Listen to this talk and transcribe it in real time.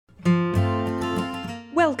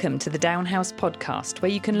Welcome to the Downhouse podcast,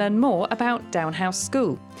 where you can learn more about Downhouse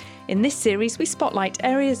School. In this series, we spotlight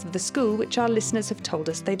areas of the school which our listeners have told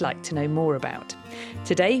us they'd like to know more about.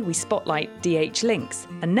 Today, we spotlight DH Links,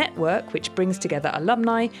 a network which brings together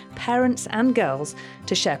alumni, parents and girls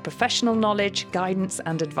to share professional knowledge, guidance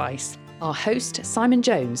and advice. Our host, Simon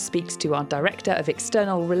Jones, speaks to our Director of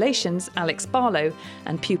External Relations, Alex Barlow,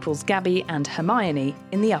 and pupils Gabby and Hermione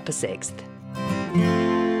in the upper sixth.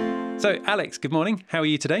 So, Alex, good morning. How are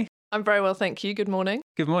you today? I'm very well, thank you. Good morning.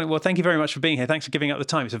 Good morning. Well, thank you very much for being here. Thanks for giving up the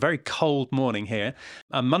time. It's a very cold morning here,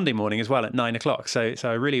 a Monday morning as well at 9 o'clock. So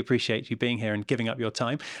I really appreciate you being here and giving up your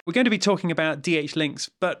time. We're going to be talking about DH Links,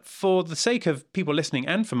 but for the sake of people listening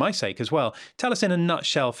and for my sake as well, tell us in a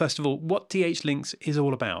nutshell, first of all, what DH Links is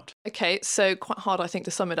all about. Okay, so quite hard, I think,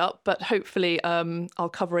 to sum it up, but hopefully I'll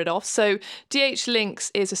cover it off. So DH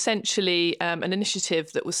Links is essentially an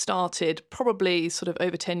initiative that was started probably sort of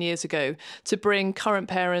over 10 years ago to bring current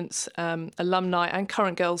parents, alumni and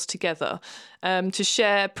current girls together to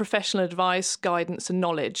share professional advice, guidance and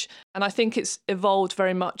knowledge. And I think it's evolved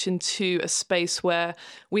very much into a space where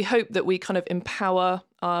we hope that we kind of empower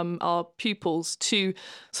our pupils to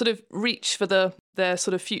sort of reach for their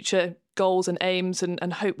sort of future goals and aims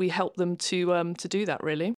and hope we help them to do that,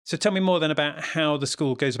 really. So tell me more then about how the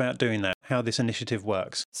school goes about doing that, how this initiative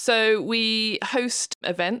works. So we host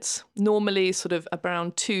events, normally sort of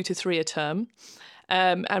around 2 to 3 a term.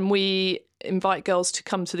 And we invite girls to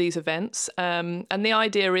come to these events. And the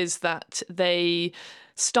idea is that they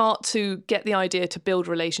start to get the idea to build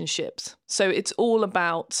relationships. So it's all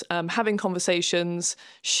about having conversations,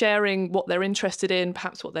 sharing what they're interested in,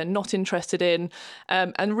 perhaps what they're not interested in,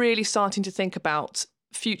 and really starting to think about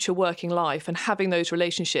future working life and having those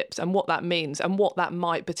relationships and what that means and what that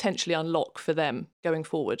might potentially unlock for them going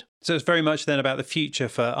forward. So it's very much then about the future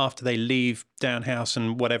for after they leave Downhouse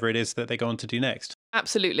and whatever it is that they go on to do next.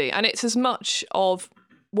 Absolutely. And it's as much of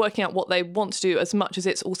working out what they want to do as much as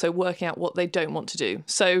it's also working out what they don't want to do.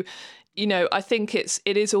 So, you know, I think it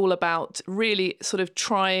is all about really sort of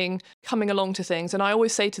coming along to things. And I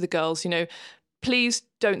always say to the girls, you know, please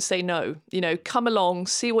don't say no, you know, come along,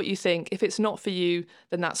 see what you think. If it's not for you,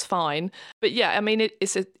 then that's fine. But yeah, I mean,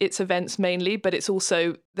 it's events mainly, but it's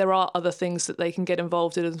also, there are other things that they can get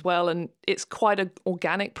involved in as well. And it's quite an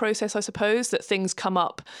organic process, I suppose, that things come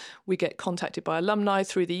up. We get contacted by alumni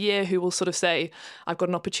through the year who will sort of say, I've got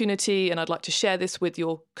an opportunity and I'd like to share this with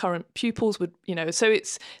your current pupils. So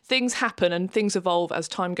it's things happen and things evolve as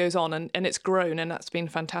time goes on and it's grown. And that's been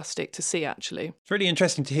fantastic to see, actually. It's really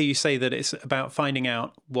interesting to hear you say that it's about finding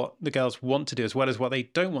out what the girls want to do as well as what they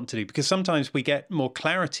don't want to do, because sometimes we get more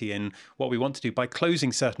clarity in what we want to do by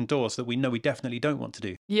closing certain doors that we know we definitely don't want to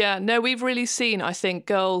do. Yeah, no, we've really seen, I think,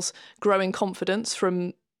 girls growing confidence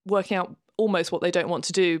from working out almost what they don't want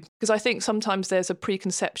to do, because I think sometimes there's a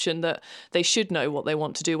preconception that they should know what they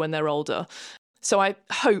want to do when they're older. So I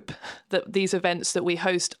hope that these events that we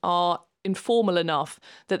host are informal enough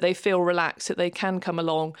that they feel relaxed, that they can come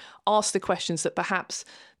along, ask the questions that perhaps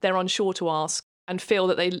they're unsure to ask, and feel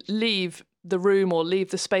that they leave the room or leave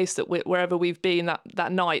the space that wherever we've been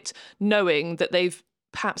that night, knowing that they've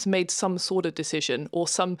perhaps made some sort of decision or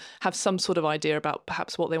have some sort of idea about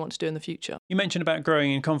perhaps what they want to do in the future. You mentioned about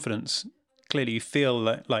growing in confidence. Clearly you feel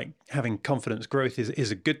that like having confidence growth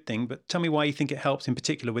is a good thing, but tell me why you think it helps in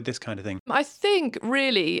particular with this kind of thing. I think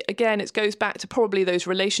really, again, it goes back to probably those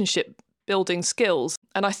relationship building skills.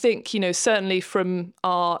 And I think, you know, certainly from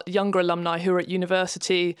our younger alumni who are at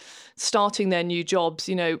university, starting their new jobs,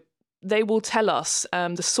 you know, they will tell us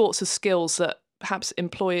the sorts of skills that perhaps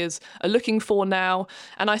employers are looking for now.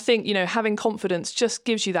 And I think, you know, having confidence just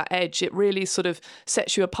gives you that edge. It really sort of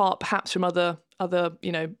sets you apart perhaps from other,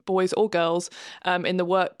 you know, boys or girls in the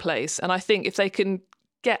workplace. And I think if they can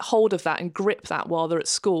get hold of that and grip that while they're at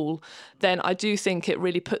school, then I do think it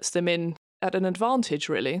really puts them in at an advantage,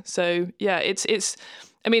 really. So yeah, it's.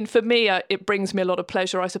 I mean, for me, it brings me a lot of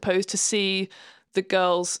pleasure, I suppose, to see the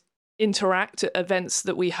girls interact at events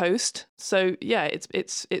that we host. So yeah,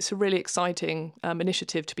 it's a really exciting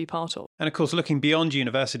initiative to be part of. And of course, looking beyond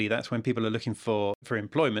university, that's when people are looking for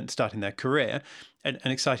employment, starting their career, an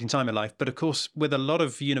exciting time in life. But of course, with a lot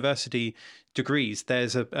of university degrees,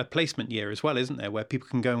 there's a placement year as well, isn't there, where people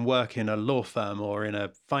can go and work in a law firm or in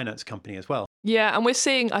a finance company as well. Yeah, and we're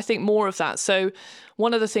seeing, I think, more of that. So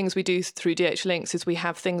one of the things we do through DH Links is we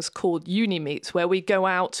have things called uni meets, where we go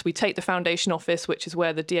out, we take the foundation office, which is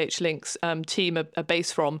where the DH Links team are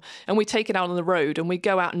based from, and we take it out on the road and we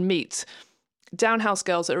go out and meet Downhouse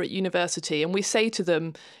girls that are at university, and we say to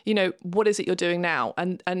them, you know, what is it you're doing now?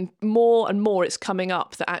 And more it's coming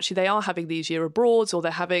up that actually they are having these year abroads or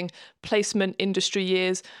they're having placement industry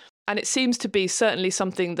years. And it seems to be certainly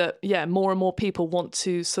something that, more and more people want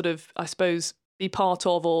to sort of, I suppose, be part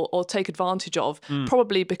of or take advantage of,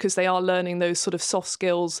 probably because they are learning those sort of soft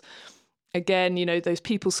skills. Again, those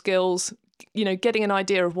people skills, getting an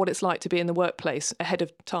idea of what it's like to be in the workplace ahead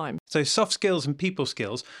of time. So soft skills and people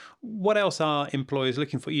skills, what else are employers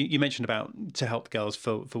looking for? You mentioned about to help girls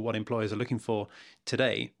for what employers are looking for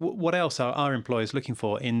today. What else are employers looking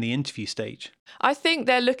for in the interview stage? I think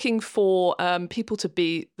they're looking for people to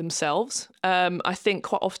be themselves. I think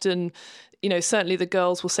quite often, certainly the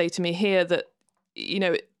girls will say to me here that,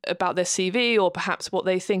 about their CV or perhaps what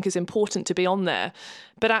they think is important to be on there.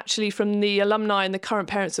 But actually from the alumni and the current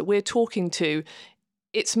parents that we're talking to,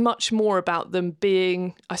 it's much more about them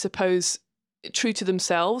being, I suppose, true to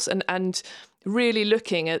themselves and really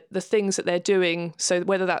looking at the things that they're doing. So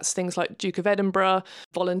whether that's things like Duke of Edinburgh,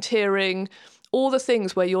 volunteering, all the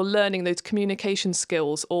things where you're learning those communication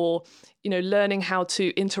skills or, learning how to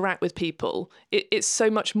interact with people. It's so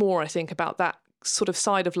much more, I think, about that sort of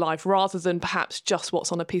side of life rather than perhaps just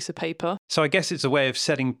what's on a piece of paper. So I guess it's a way of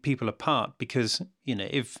setting people apart because,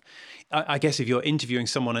 if you're interviewing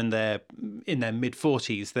someone in their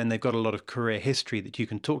mid-40s, then they've got a lot of career history that you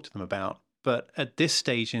can talk to them about. But at this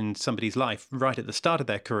stage in somebody's life, right at the start of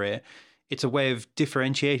their career, it's a way of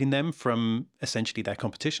differentiating them from essentially their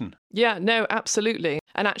competition. Yeah, no, absolutely.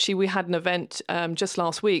 And actually, we had an event just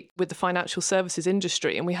last week with the financial services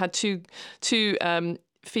industry, and we had two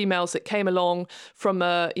females that came along from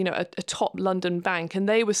a top London bank, and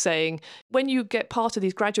they were saying when you get part of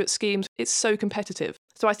these graduate schemes, it's so competitive.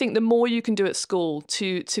 So I think the more you can do at school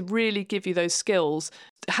to really give you those skills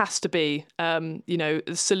has to be the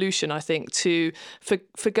solution, I think,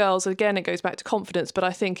 for girls. Again, it goes back to confidence, but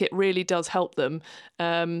I think it really does help them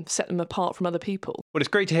set them apart from other people. Well, it's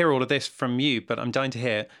great to hear all of this from you, but I'm dying to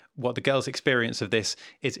hear what the girls' experience of this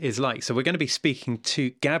is like. So we're going to be speaking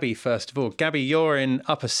to Gabby first of all. Gabby, you're in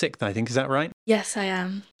upper sixth, I think. Is that right? Yes, I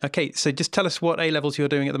am. Okay, so just tell us what A-levels you're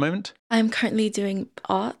doing at the moment. I'm currently doing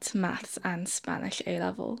art, maths and Spanish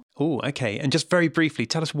A-level. Oh, okay. And just very briefly,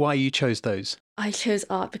 tell us why you chose those. I chose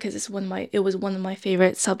art because it was one of my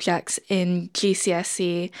favourite subjects in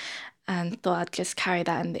GCSE and thought I'd just carry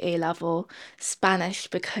that in the A-level. Spanish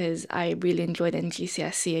because I really enjoyed it in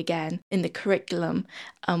GCSE again. In the curriculum,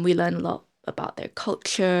 we learned a lot about their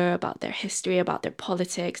culture, about their history, about their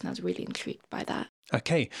politics, and I was really intrigued by that.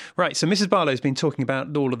 Okay, right. So Mrs. Barlow's been talking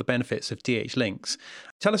about all of the benefits of DH Links.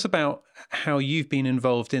 Tell us about how you've been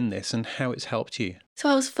involved in this and how it's helped you. So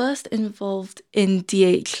I was first involved in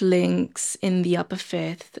DH Links in the upper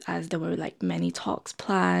fifth, as there were many talks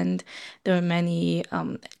planned. There were many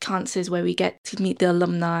chances where we get to meet the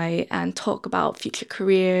alumni and talk about future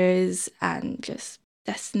careers and just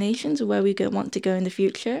destinations where we want to go in the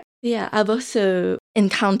future. Yeah, I've also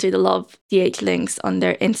encountered a lot of DH Links on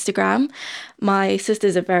their Instagram. My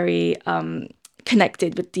sisters are very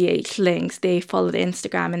connected with DH Links. They follow the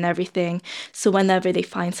Instagram and everything. So whenever they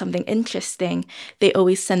find something interesting, they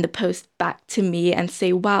always send a post back to me and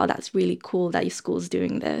say, wow, that's really cool that your school's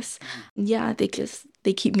doing this. Yeah, they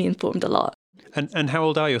keep me informed a lot. And how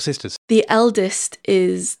old are your sisters? The eldest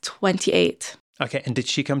is 28. Okay, and did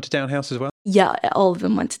she come to Down House as well? Yeah, all of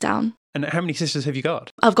them went to Down. And how many sisters have you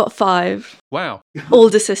got? I've got 5. Wow.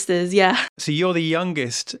 Older sisters, yeah. So you're the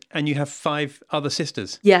youngest and you have 5 other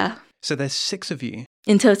sisters? Yeah. So there's 6 of you?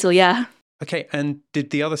 In total, yeah. Okay, and did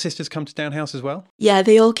the other sisters come to Down House as well? Yeah,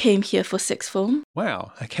 they all came here for sixth form.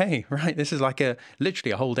 Wow, okay, right. This is like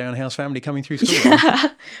literally a whole Down House family coming through school. Yeah,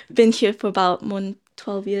 been here for about more than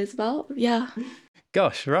 12 years yeah.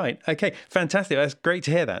 Gosh, right. Okay, fantastic. That's great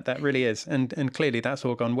to hear that. That really is. And clearly that's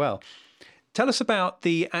all gone well. Tell us about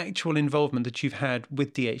the actual involvement that you've had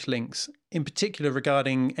with DH Links, in particular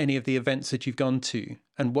regarding any of the events that you've gone to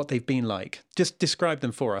and what they've been like. Just describe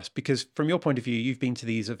them for us, because from your point of view, you've been to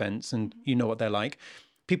these events and you know what they're like.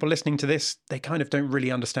 People listening to this, they kind of don't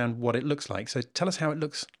really understand what it looks like. So tell us how it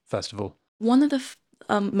looks, first of all. One of the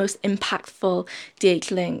most impactful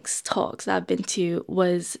DH Links talks that I've been to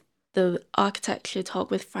was the architecture talk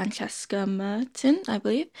with Francesca Merton, I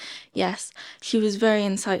believe. Yes, she was very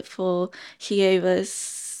insightful.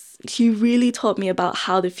 She really taught me about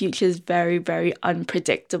how the future is very, very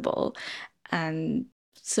unpredictable. And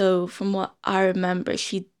so from what I remember,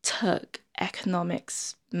 she took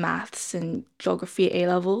economics, maths and geography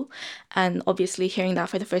A-level. And obviously hearing that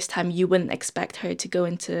for the first time, you wouldn't expect her to go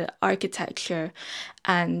into architecture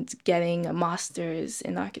and getting a master's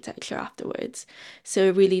in architecture afterwards. So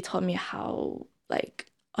it really taught me how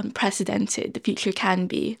unprecedented the future can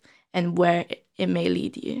be and where it may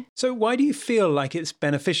lead you. So why do you feel like it's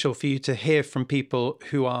beneficial for you to hear from people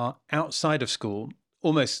who are outside of school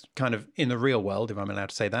almost kind of in the real world, if I'm allowed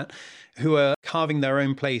to say that, who are carving their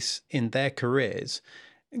own place in their careers.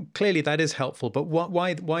 Clearly that is helpful, but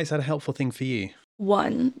why is that a helpful thing for you?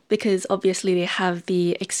 One, because obviously they have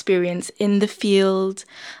the experience in the field.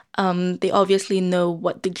 They obviously know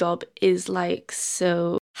what the job is like.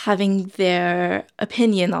 So having their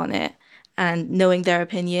opinion on it and knowing their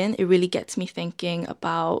opinion, it really gets me thinking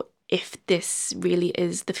about if this really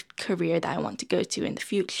is the career that I want to go to in the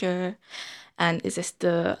future. And is this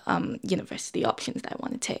the university options that I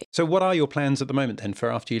want to take? So what are your plans at the moment then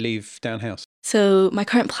for after you leave Down House? So my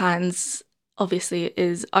current plans obviously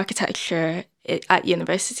is architecture at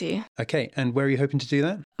university. Okay, and where are you hoping to do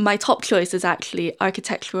that? My top choice is actually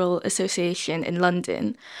Architectural Association in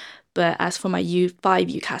London. But as for my five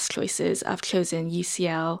UCAS choices, I've chosen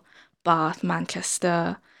UCL, Bath,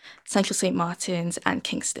 Manchester, Central St Martin's and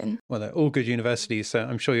Kingston. Well, they're all good universities, so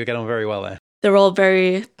I'm sure you'll get on very well there. They're all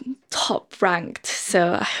very top ranked,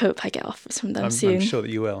 so I hope I get offers from them soon. I'm sure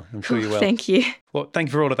that you will. I'm sure you will. Thank you. Well, thank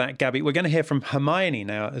you for all of that, Gabby. We're going to hear from Hermione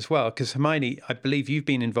now as well, because Hermione, I believe you've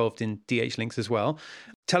been involved in DH Links as well.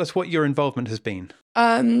 Tell us what your involvement has been.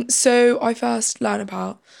 So I first learned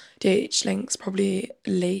about DH Links probably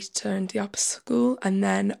later in the upper school, and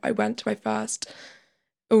then I went to my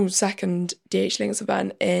second DH Links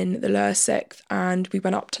event in the lower sixth, and we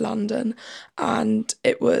went up to London, and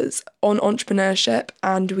it was on entrepreneurship,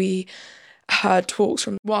 and we heard talks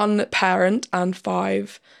from one parent and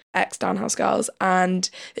 5 ex-Down House girls, and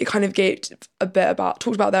it kind of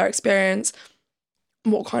talked about their experience,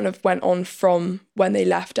 what kind of went on from when they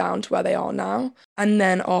left down to where they are now. And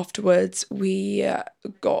then afterwards, we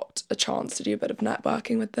got a chance to do a bit of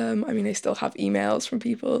networking with them. I mean, they still have emails from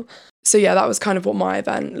people. So yeah, that was kind of what my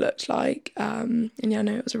event looked like. And yeah,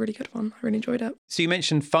 no, it was a really good one. I really enjoyed it. So you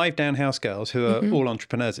mentioned 5 Down House girls who are all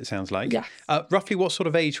entrepreneurs, it sounds like. Yeah. Roughly what sort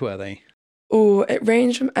of age were they? Oh, it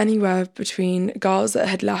ranged from anywhere between girls that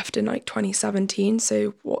had left in like 2017,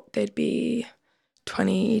 so what they'd be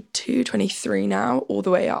 22, 23 now, all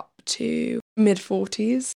the way up to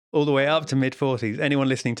mid-40s. All the way up to mid-40s. Anyone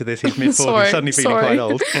listening to this who's mid-40s suddenly feeling quite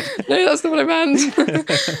old. No, that's not what I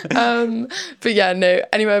meant. But yeah, no,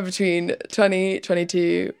 anywhere between 20,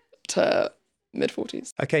 22 to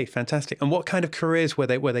mid-40s. Okay, fantastic. And what kind of careers were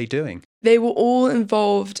they doing? They were all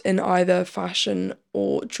involved in either fashion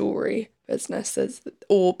or jewellery businesses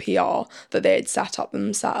or PR that they had set up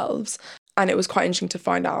themselves. And it was quite interesting to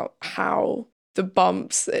find out how the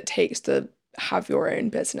bumps it takes to have your own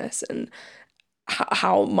business and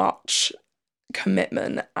how much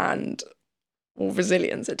commitment and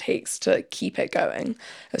resilience it takes to keep it going,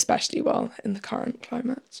 especially in the current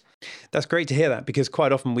climate. That's great to hear that, because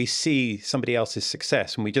quite often we see somebody else's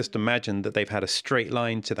success and we just imagine that they've had a straight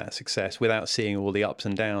line to that success without seeing all the ups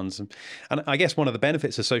and downs. And I guess one of the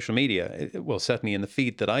benefits of social media, well, certainly in the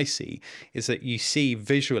feed that I see, is that you see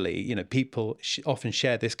visually, people often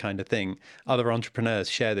share this kind of thing. Other entrepreneurs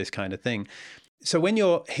share this kind of thing. So when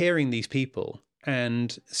you're hearing these people,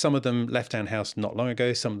 and some of them left Down House not long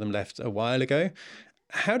ago, some of them left a while ago,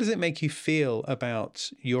 how does it make you feel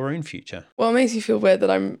about your own future? Well, it makes you feel weird that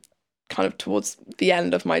I'm kind of towards the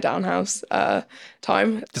end of my Down House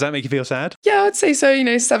time. Does that make you feel sad? Yeah, I'd say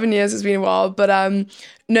so. 7 years has been a while. But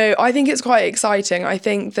no, I think it's quite exciting. I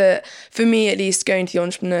think that for me, at least, going to the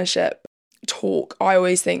entrepreneurship talk, I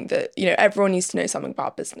always think that, everyone needs to know something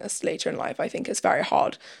about business later in life. I think it's very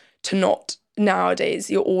hard to not.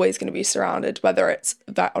 Nowadays, you're always going to be surrounded, whether it's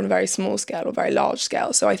on a very small scale or very large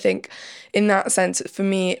scale. So I think in that sense, for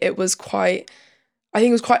me, it was quite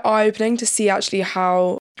eye-opening to see actually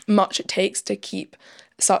how much it takes to keep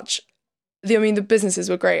the businesses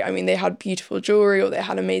were great. I mean, they had beautiful jewellery or they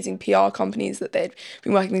had amazing PR companies that they'd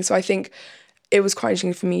been working with. So I think it was quite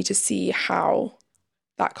interesting for me to see how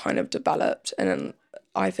that kind of developed. And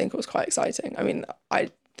I think it was quite exciting. I mean, I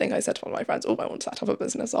think I said to one of my friends, I want to set up a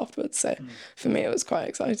business afterwards. So for me, it was quite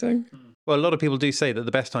exciting. Well, a lot of people do say that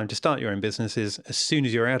the best time to start your own business is as soon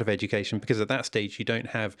as you're out of education, because at that stage you don't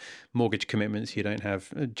have mortgage commitments, you don't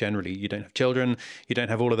have children, you don't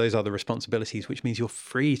have all of those other responsibilities, which means you're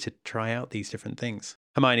free to try out these different things.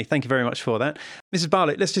 Hermione, thank you very much for that. Mrs.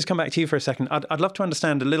 Bartlett, let's just come back to you for a second. I'd love to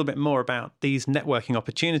understand a little bit more about these networking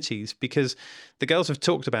opportunities, because the girls have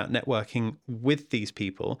talked about networking with these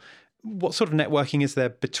people. What sort of networking is there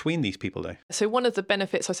between these people, though? So one of the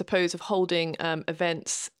benefits, I suppose, of holding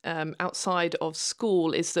events outside of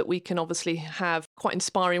school is that we can obviously have quite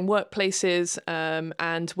inspiring workplaces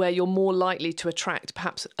and where you're more likely to attract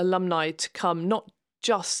perhaps alumni to come, not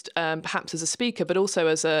just perhaps as a speaker, but also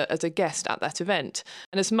as a guest at that event.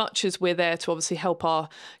 And as much as we're there to obviously help our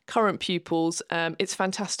current pupils, it's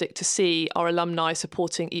fantastic to see our alumni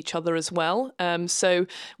supporting each other as well. So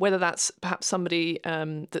whether that's perhaps somebody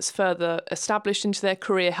that's further established into their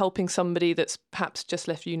career, helping somebody that's perhaps just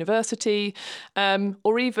left university,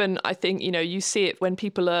 or even, I think, you see it when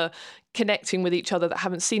people are connecting with each other that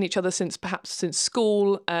haven't seen each other since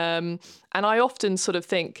school. And I often sort of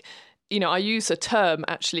think, I use a term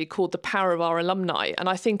actually called the power of our alumni. And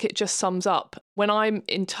I think it just sums up, when I'm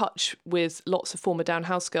in touch with lots of former Down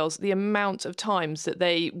House girls, the amount of times that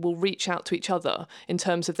they will reach out to each other in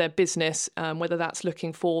terms of their business, whether that's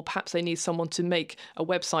looking for, perhaps they need someone to make a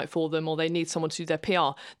website for them, or they need someone to do their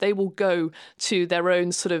PR. They will go to their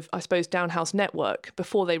own sort of, I suppose, Down House network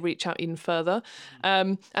before they reach out even further.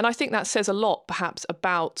 And I think that says a lot perhaps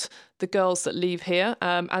about the girls that leave here,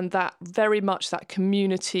 and that very much that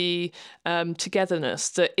community togetherness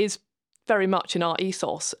that is very much in our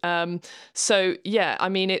ethos. So yeah, I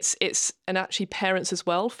mean, it's and actually parents as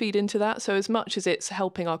well feed into that. So as much as it's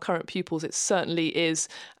helping our current pupils, it certainly is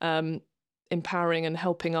empowering and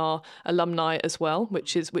helping our alumni as well,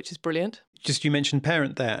 which is brilliant. Just, you mentioned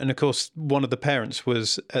parent there, and of course one of the parents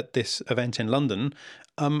was at this event in London.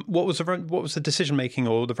 What was the decision making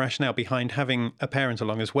or the rationale behind having a parent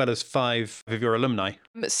along as well as 5 of your alumni?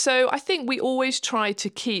 So I think we always try to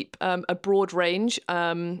keep a broad range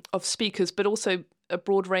of speakers, but also a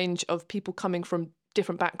broad range of people coming from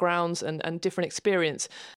different backgrounds and different experience.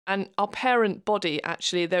 And our parent body,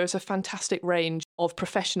 actually, there is a fantastic range of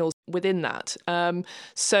professionals within that.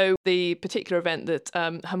 So the particular event that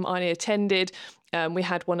Hermione attended, we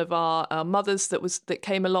had one of our mothers that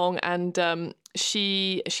came along, and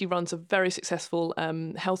she runs a very successful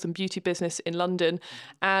health and beauty business in London.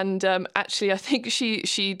 And actually, I think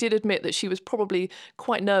she did admit that she was probably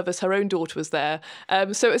quite nervous. Her own daughter was there.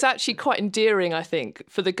 So it was actually quite endearing, I think,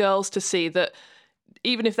 for the girls to see that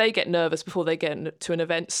even if they get nervous before they get to an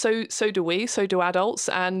event, so do we, so do adults.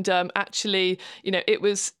 And actually, it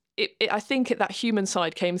was. I think that human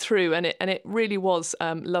side came through, and it really was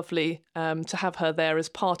lovely to have her there as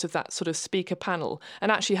part of that sort of speaker panel.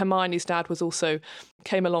 And actually, Hermione's dad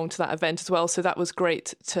came along to that event as well, so that was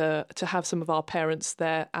great to have some of our parents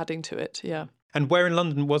there adding to it. Yeah. And where in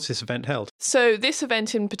London was this event held? So this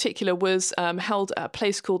event in particular was held at a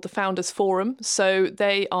place called the Founders Forum. So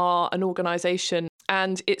they are an organisation,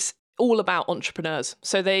 and it's all about entrepreneurs.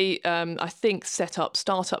 So they, I think, set up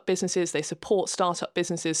startup businesses. They support startup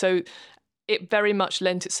businesses. So it very much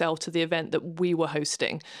lent itself to the event that we were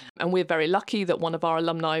hosting. And we're very lucky that one of our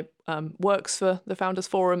alumni works for the Founders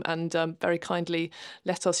Forum, and very kindly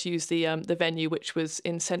let us use the venue, which was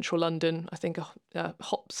in central London, I think a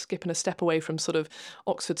hop, skip and a step away from sort of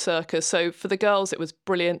Oxford Circus. So for the girls, it was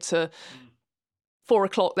brilliant to 4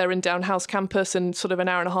 o'clock, they're in Down House campus, and sort of an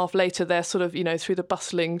hour and a half later, they're sort of, through the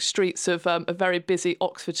bustling streets of a very busy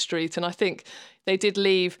Oxford Street. And I think they did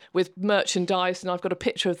leave with merchandise, and I've got a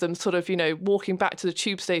picture of them sort of, walking back to the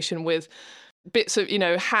tube station with bits of,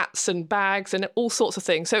 hats and bags and all sorts of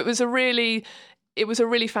things. So it was a really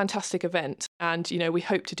fantastic event, and we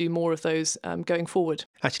hope to do more of those going forward.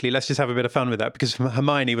 Actually, let's just have a bit of fun with that, because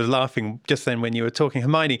Hermione was laughing just then when you were talking.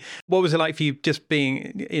 Hermione, what was it like for you just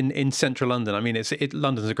being in central London? I mean,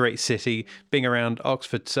 London's a great city. Being around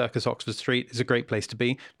Oxford Circus, Oxford Street is a great place to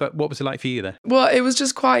be. But what was it like for you there? Well, it was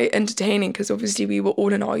just quite entertaining, because obviously we were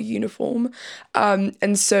all in our uniform,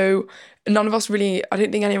 and so I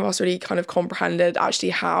don't think any of us really kind of comprehended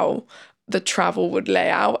actually how the travel would lay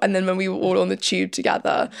out. And then when we were all on the tube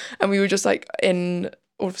together, and we were just like in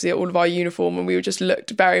obviously all of our uniform, and we were just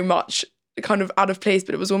looked very much kind of out of place,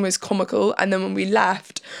 but it was almost comical. And then when we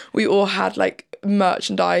left, we all had like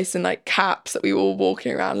merchandise and like caps that we were all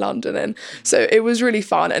walking around London in. So it was really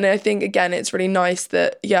fun. And I think, again, it's really nice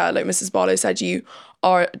that, like Mrs. Barlow said, you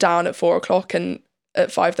are down at 4 o'clock, and at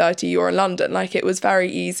 5:30 you're in London. Like, it was very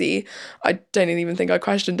easy. I don't even think I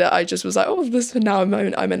questioned it. I just was like, this for now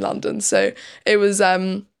moment I'm in London. So it was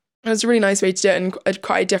a really nice way to do it, and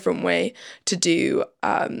quite a different way to do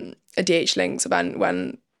a DH Links event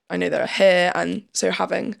when I know they're here, and so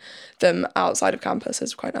having them outside of campus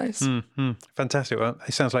is quite nice. Fantastic. Well,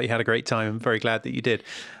 it sounds like you had a great time. I'm very glad that you did.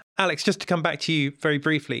 Alex, just to come back to you very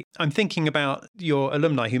briefly, I'm thinking about your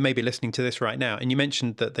alumni who may be listening to this right now, and you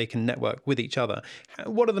mentioned that they can network with each other.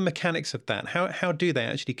 What are the mechanics of that? How do they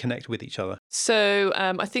actually connect with each other? So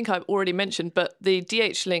I think I've already mentioned, but the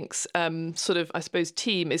DH Links sort of, I suppose,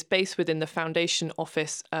 team is based within the foundation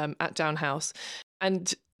office at Down House.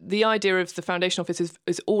 And the idea of the foundation office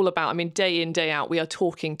is all about, day in, day out, we are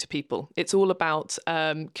talking to people. It's all about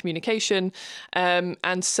communication.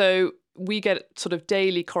 And so we get sort of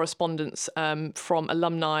daily correspondence from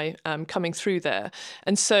alumni coming through there.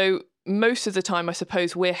 And so most of the time, I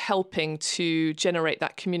suppose, we're helping to generate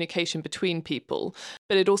that communication between people,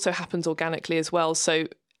 but it also happens organically as well. So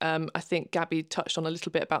I think Gabby touched on a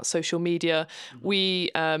little bit about social media. We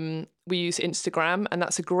use Instagram, and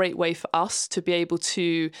that's a great way for us to be able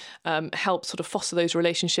to help sort of foster those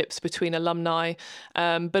relationships between alumni.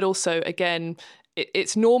 But also, again,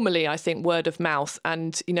 it's normally, I think, word of mouth.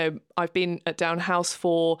 And, I've been at Down House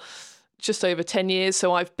for just over 10 years.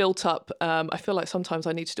 So I've built up, I feel like sometimes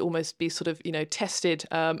I need to almost be sort of, tested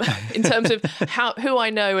in terms of who I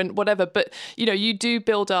know and whatever. But, you do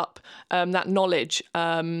build up that knowledge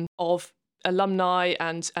of alumni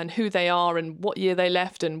and who they are and what year they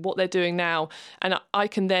left and what they're doing now. And I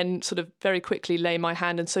can then sort of very quickly lay my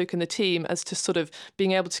hand, and so can the team, as to sort of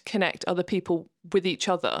being able to connect other people with each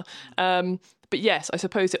other. But yes, I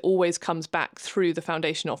suppose it always comes back through the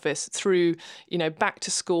foundation office, through, back to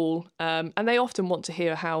school. And they often want to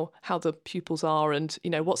hear how the pupils are and,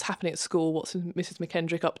 what's happening at school, what's Mrs.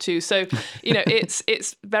 McKendrick up to. So,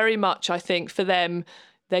 it's very much, I think, for them,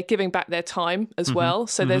 they're giving back their time as well.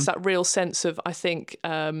 So there's that real sense of, I think,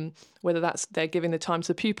 whether that's they're giving the time to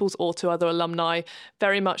the pupils or to other alumni,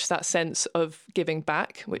 very much that sense of giving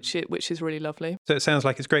back, which is really lovely. So it sounds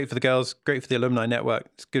like it's great for the girls, great for the alumni network.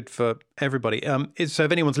 It's good for everybody. So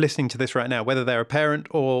if anyone's listening to this right now, whether they're a parent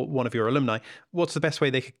or one of your alumni, what's the best way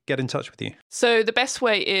they could get in touch with you? So the best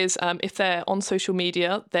way is if they're on social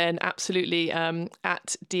media, then absolutely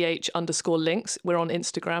at DH_links. We're on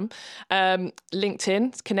Instagram.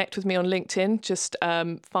 LinkedIn, connect with me on LinkedIn. Just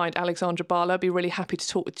find Alexandra Bala. I'd be really happy to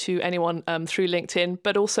talk to anyone through LinkedIn,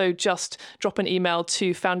 but also just drop an email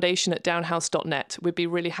to foundation@downhouse.net. We'd be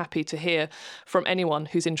really happy to hear from anyone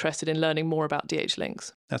who's interested in learning more about DH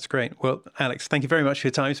Links. That's great. Well, Alex, thank you very much for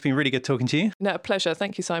your time. It's been really good talking to you. No, a pleasure.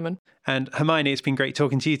 Thank you, Simon. And Hermione, it's been great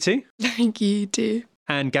talking to you too. Thank you too.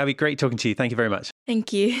 And Gabby, great talking to you. Thank you very much.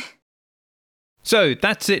 Thank you. So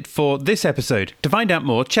that's it for this episode. To find out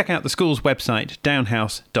more, check out the school's website,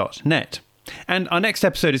 downhouse.net. And our next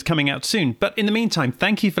episode is coming out soon. But in the meantime,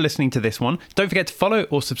 thank you for listening to this one. Don't forget to follow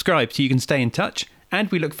or subscribe so you can stay in touch. And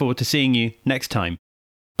we look forward to seeing you next time.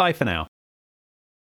 Bye for now.